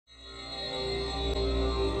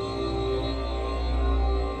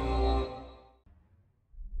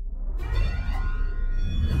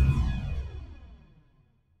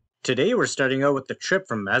Today we're starting out with the trip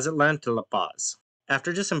from Mazatlan to La Paz.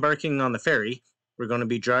 After disembarking on the ferry, we're going to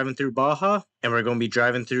be driving through Baja, and we're going to be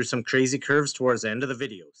driving through some crazy curves towards the end of the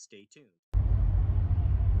video. Stay tuned.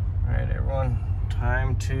 Alright everyone,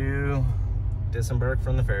 time to disembark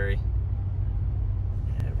from the ferry.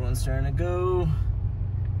 Everyone's starting to go.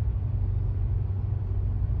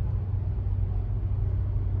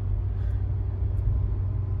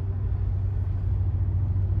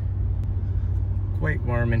 Quite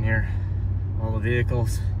warm in here. All the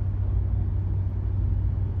vehicles.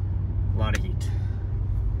 A lot of heat.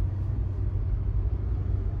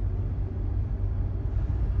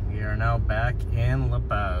 We are now back in La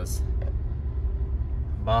Paz.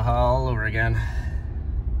 Baja all over again.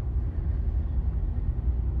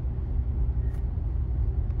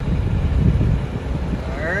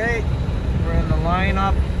 Alright, we're in the line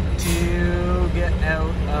up to get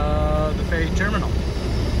out of the ferry terminal.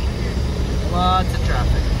 Lots of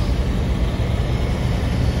traffic.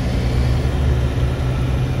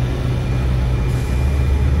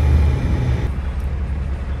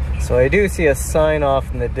 So I do see a sign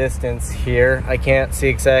off in the distance here. I can't see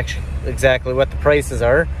exactly what the prices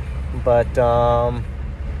are, but I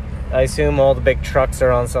assume all the big trucks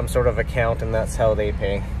are on some sort of account and that's how they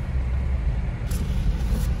pay.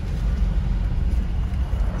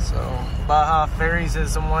 So Baja Ferries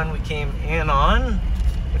is the one we came in on,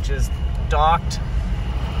 which is docked,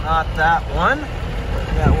 not that one,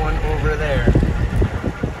 that one over there.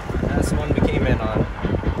 That's the one we came in on.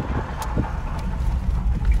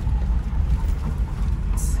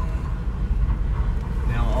 Let's see.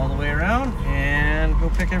 Now all the way around and go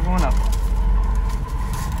pick everyone up.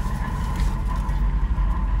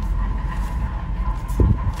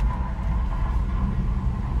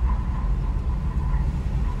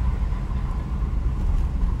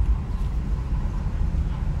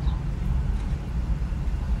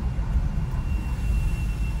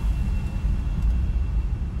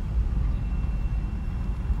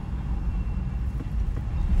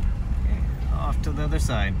 To the other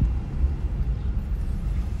side.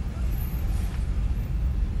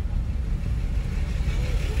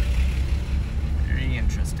 Very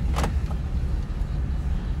interesting.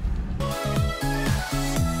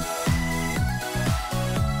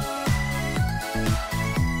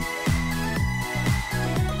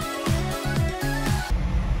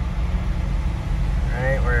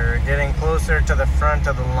 Alright, we're getting closer to the front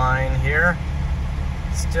of the line here.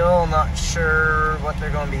 Still not sure what they're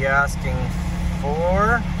going to be asking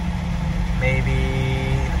for. Maybe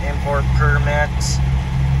import permit,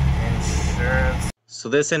 insurance. So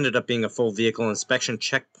this ended up being a full vehicle inspection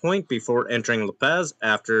checkpoint before entering La Paz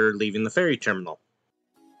after leaving the ferry terminal.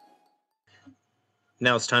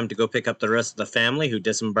 Now it's time to go pick up the rest of the family who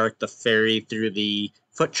disembarked the ferry through the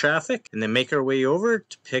foot traffic and then make our way over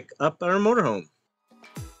to pick up our motorhome.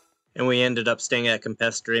 And we ended up staying at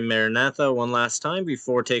Campestre Maranatha one last time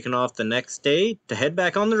before taking off the next day to head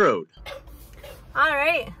back on the road.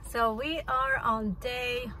 Alright, so we are on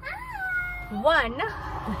day 1.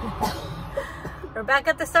 We're back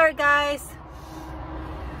at the start, guys.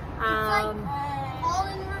 All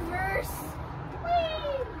in reverse.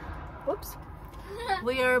 Whoops.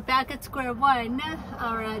 We are back at square one,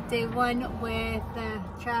 or day 1 with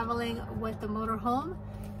traveling with the motorhome.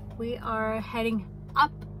 We are heading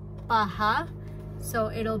up Baja, so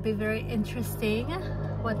it'll be very interesting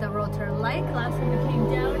what the roads are like. Last time we came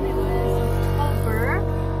down, it was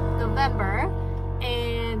November,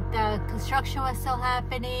 and the construction was still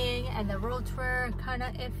happening and the roads were kind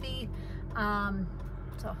of iffy,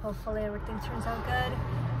 so hopefully everything turns out good.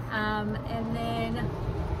 And then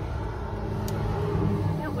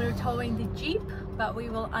yeah, we're towing the Jeep, but we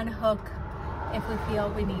will unhook if we feel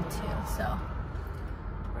we need to. So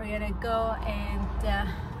we're gonna go and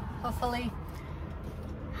hopefully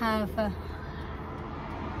have a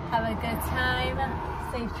good time.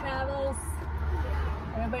 Safe travels.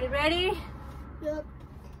 Everybody ready? Yep.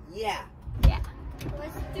 Yeah. Yeah.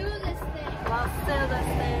 Let's do this thing. Let's do this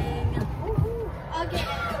thing. Okay.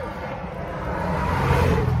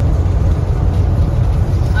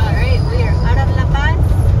 Alright, we are out of La Paz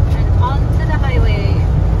and onto the highway.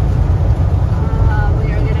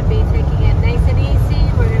 We are going to be taking it nice and easy.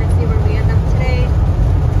 We're going to see where we end up today.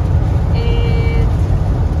 And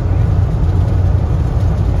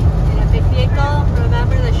in a big vehicle,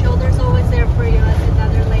 remember the shoulder's always there for you as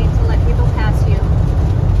another lane to let people pass you.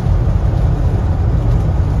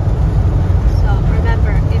 So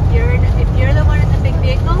remember, if you're the one in the big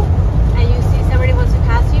vehicle,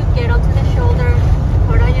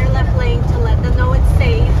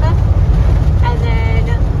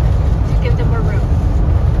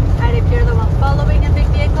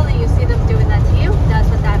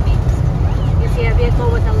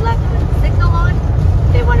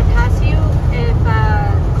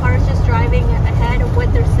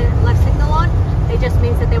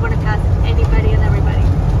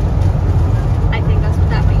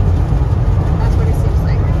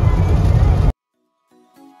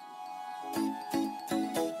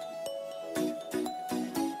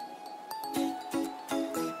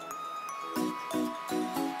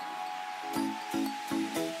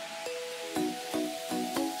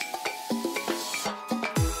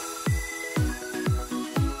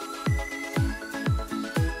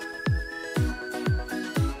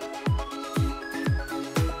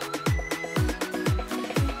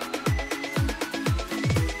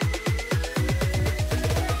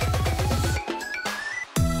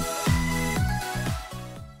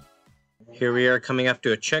 Here we are coming up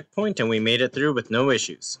to a checkpoint, and we made it through with no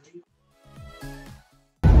issues. So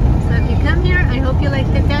if you come here, I hope you like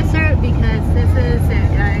the desert, because this is it,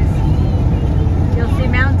 guys. You'll see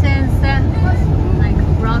mountains, like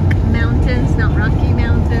rock mountains, not rocky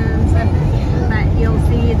mountains, but you'll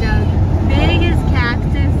see the biggest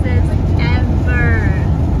cactuses ever.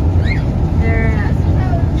 They're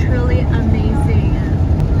truly amazing.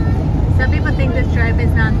 Some people think this drive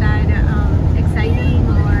is not that exciting,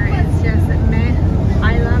 or it's just meh.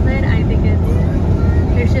 I love it. I think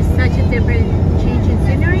there's just such a different change in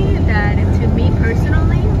scenery that, to me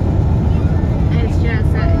personally, it's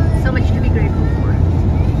just so much to be grateful for.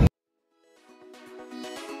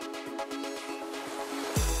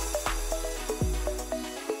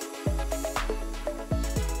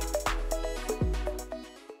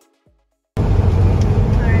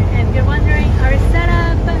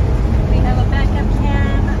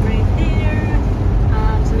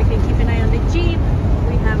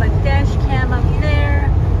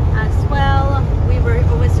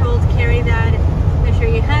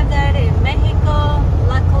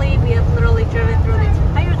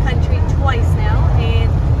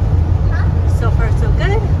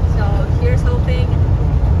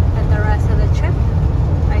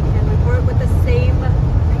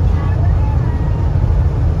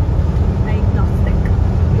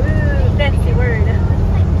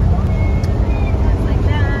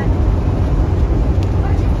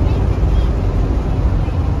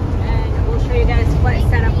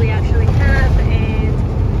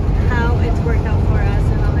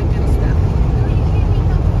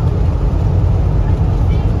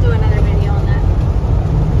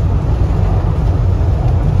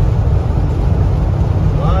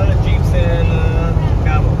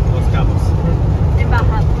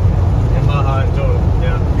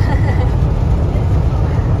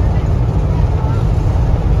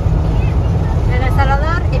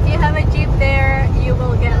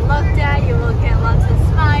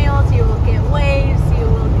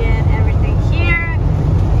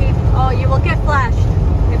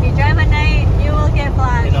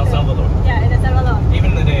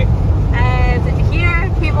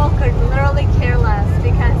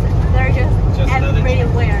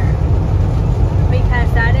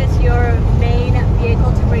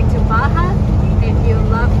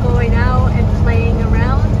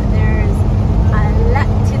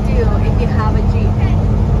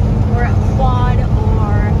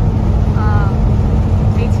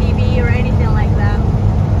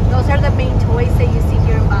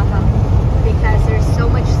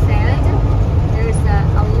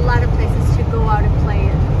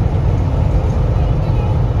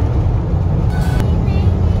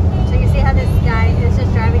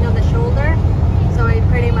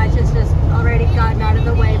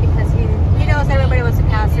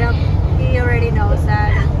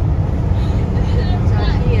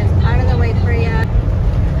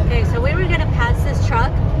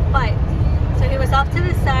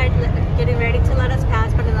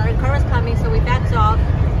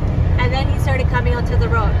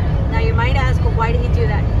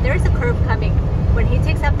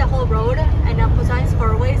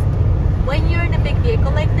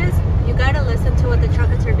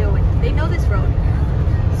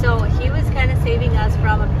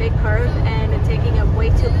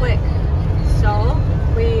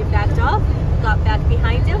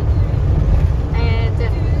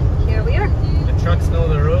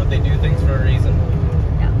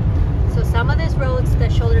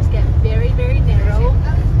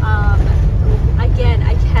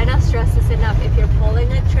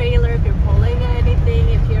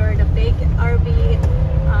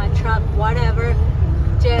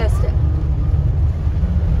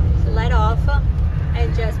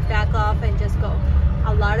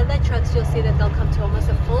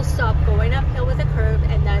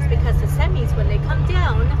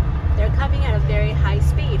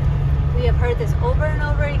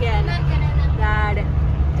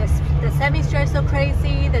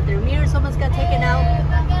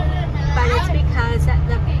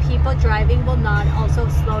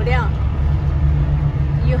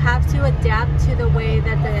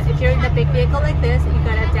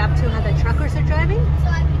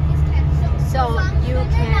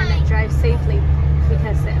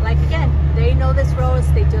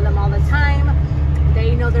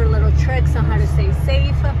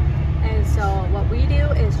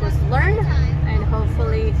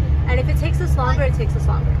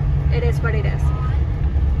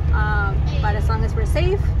 But as long as we're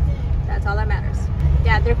safe, that's all that matters.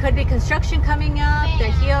 Yeah, there could be construction coming up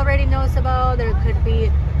that he already knows about. There could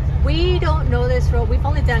be, we don't know this road. We've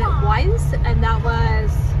only done it once, and that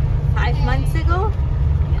was 5 months ago.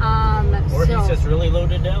 Or he's just really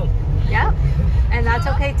loaded down. Yep, and that's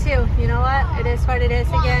okay too. You know what? It is what it is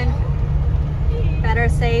again. Better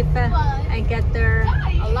safe and get there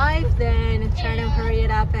alive than try to hurry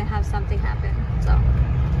it up and have something happen. So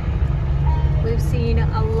we've seen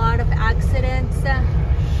a lot of accidents.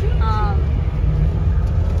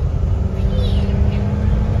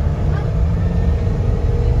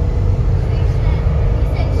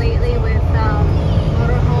 Lately with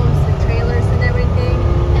motorhomes and trailers and everything.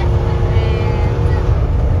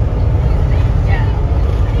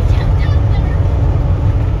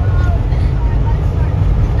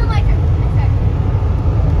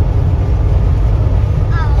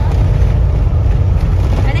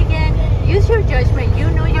 Your judgment. You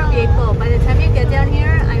know your vehicle. By the time you get down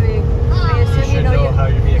here, I assume you know how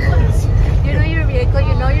your vehicle is. You know your vehicle.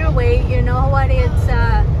 You know your weight. You know what it's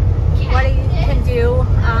what it can do.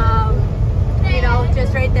 You know,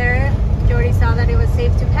 just right there, Jordy saw that it was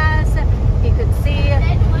safe to pass. He could see,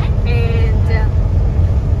 and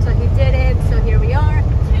so he did it. So here we are.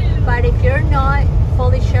 But if you're not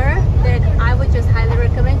fully sure, then I would just highly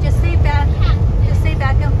recommend just stay back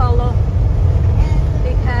and follow.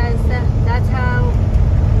 Because that's how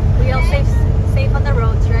we all safe on the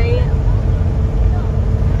roads, right?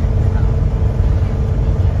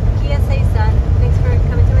 Kia Sei-san, thanks for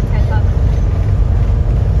coming to Manteca.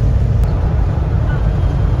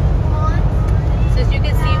 So as you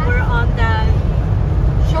can see, we're on the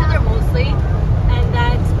shoulder mostly, and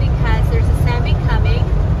that's because there's a semi coming.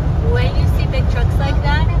 When you see big trucks like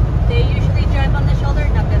that, they usually drive on the shoulder,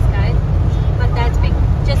 not this guy. But that's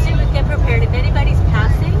just so we get prepared. If anybody's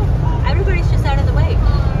passing, everybody's just out of the way.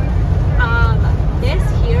 This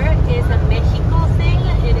here is a Mexico thing.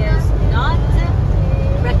 It is not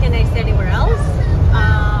recognized anywhere else.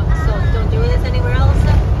 So don't do this anywhere else,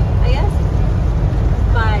 I guess.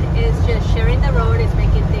 But it's just sharing the road. It's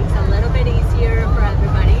making things a little bit easier for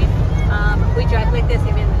everybody. We drive like this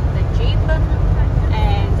even the Jeep.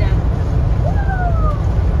 And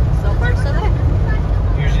so far so good.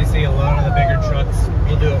 Usually see a lot of the bigger trucks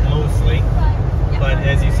will do it mostly, yeah. But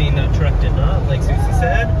as you've seen, that truck did not, like Susie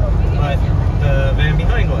said, but the van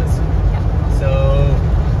behind was. Yeah. So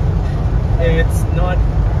it's not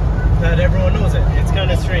that everyone knows it. It's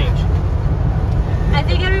kind of strange. I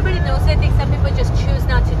think everybody knows it. I think some people just choose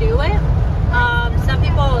not to do it. Some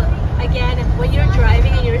people, again, when you're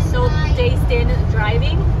driving and you're so dazed in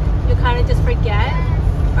driving, you kind of just forget,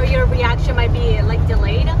 or your reaction might be like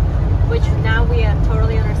delayed. Which now we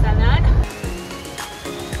totally understand that.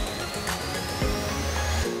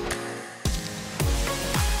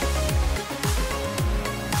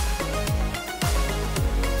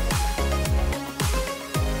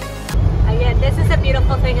 Again, this is a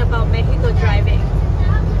beautiful thing about Mexico driving.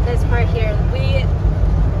 This part here,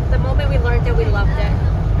 the moment we learned it, we loved it.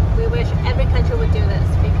 We wish every country would do this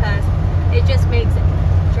because it just makes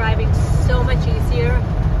driving so much easier.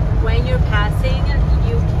 When you're passing,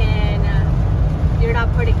 you're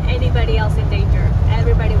not putting anybody else in danger.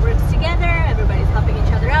 Everybody works together, everybody's helping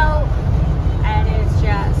each other out, and it's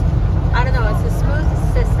just, I don't know, it's a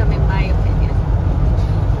smooth system in my opinion.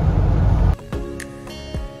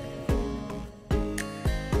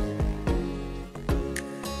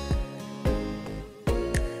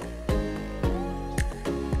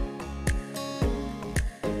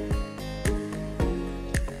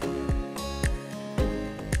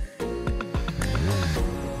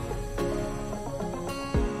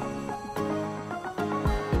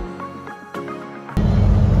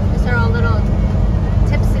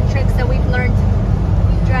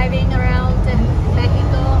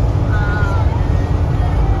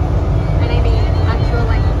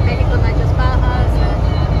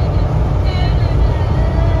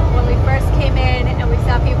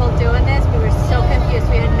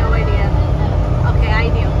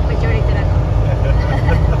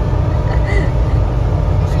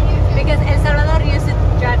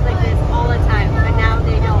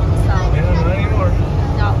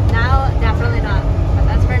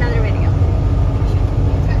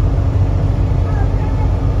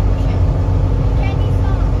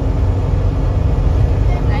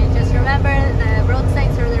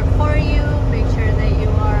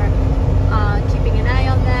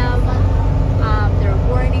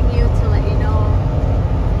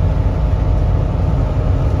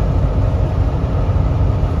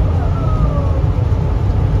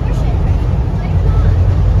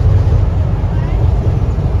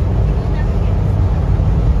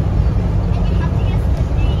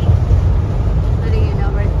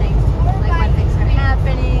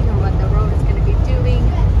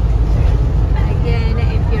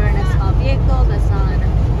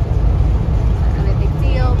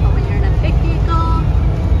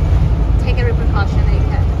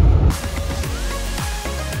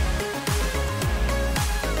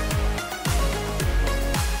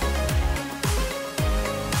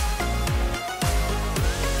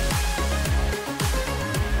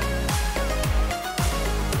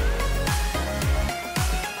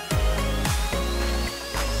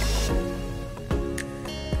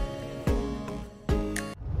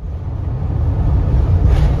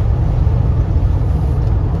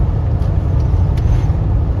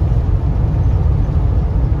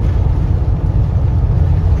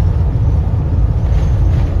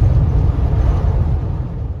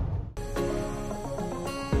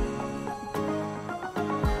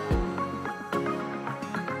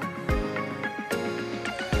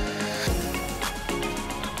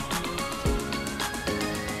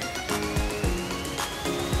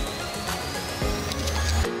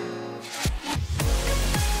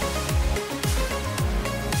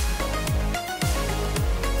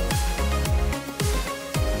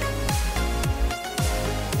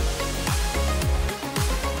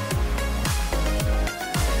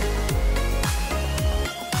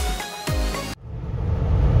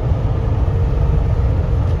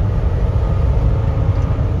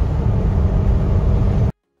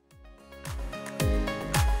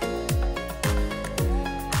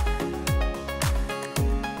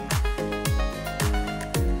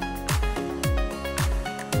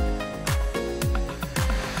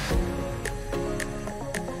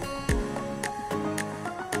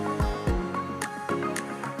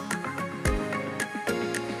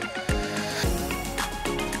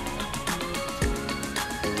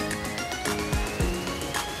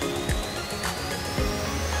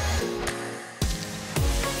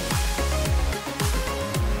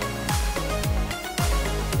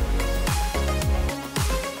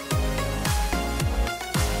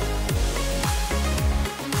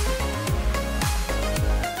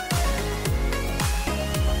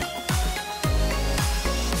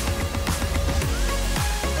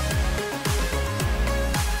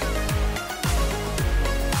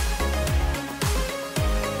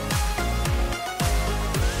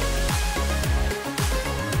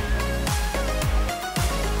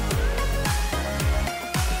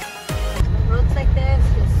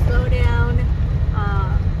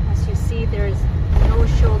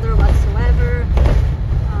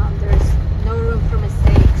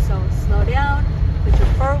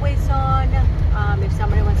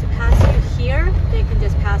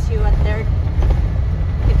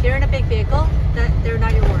 people, that they're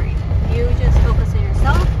not your worry. You just focus on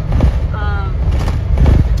yourself.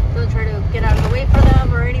 Don't try to get out of the way for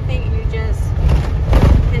them or anything. You just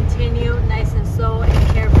continue nice and slow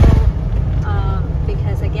and careful,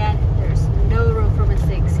 because again, there's no room for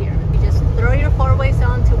mistakes here. You just throw your four ways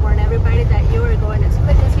on to warn everybody that you are going as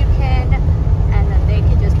quick as you can, and that they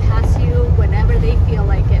can just pass you whenever they feel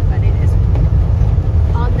like it. But it is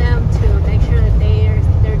on them to make sure that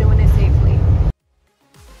they're doing it safely.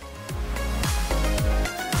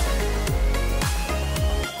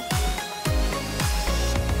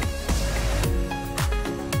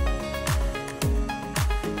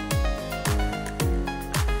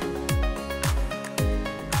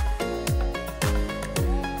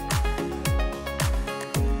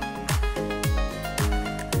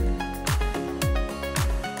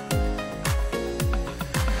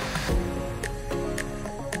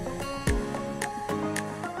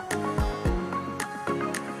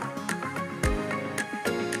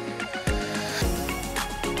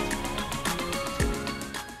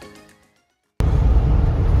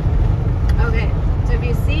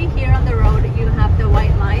 Here on the road you have the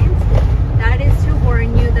white lines. That is to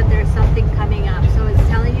warn you that there's something coming up, so it's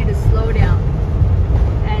telling you to slow down,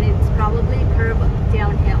 and it's probably curve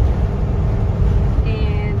downhill,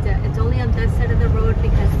 and it's only on that side of the road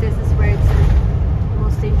because this is where it's the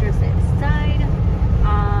most dangerous side.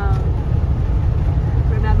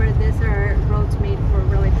 Remember, these are roads made for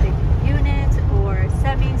really big units or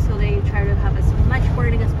semis, so they try to have as much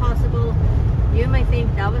warning as possible. You might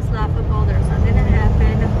think that was laughable, there's something that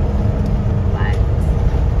happened, but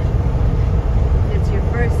it's your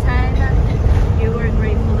first time. You are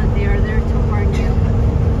grateful that they are there to warn you.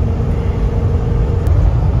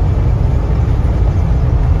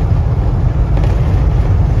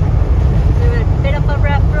 It's a bit of a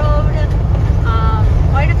rough road,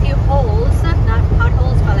 quite a few holes, not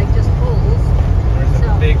potholes, but like just holes. There's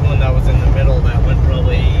a big one that was in the middle that went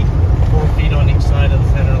probably 4 feet on each side of the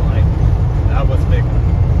center line. That was big.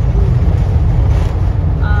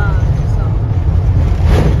 So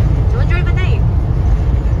don't drive at night.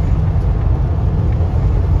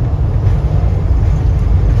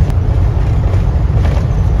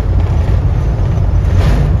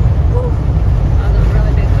 Ooh, that was a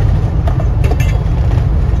really big one.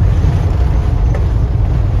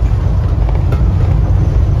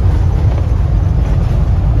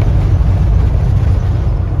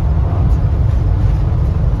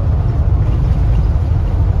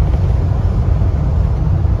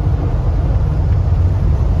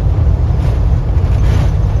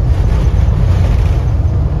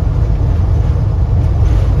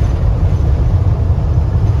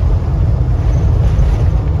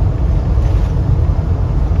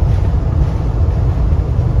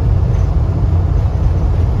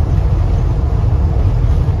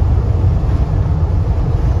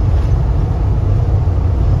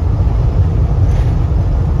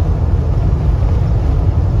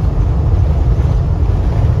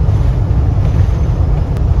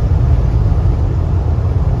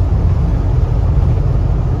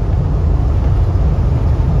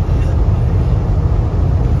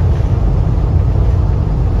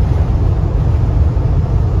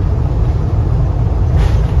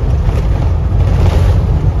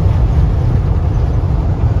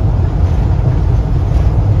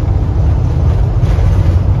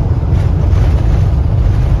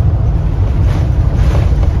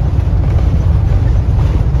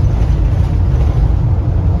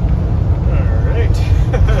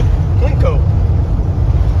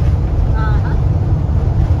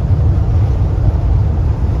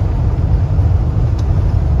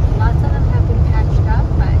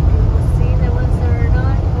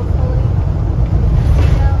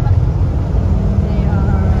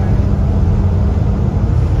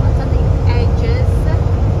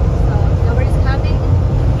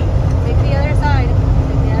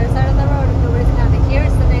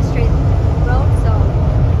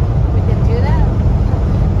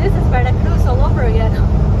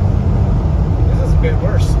 Bit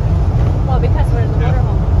worse.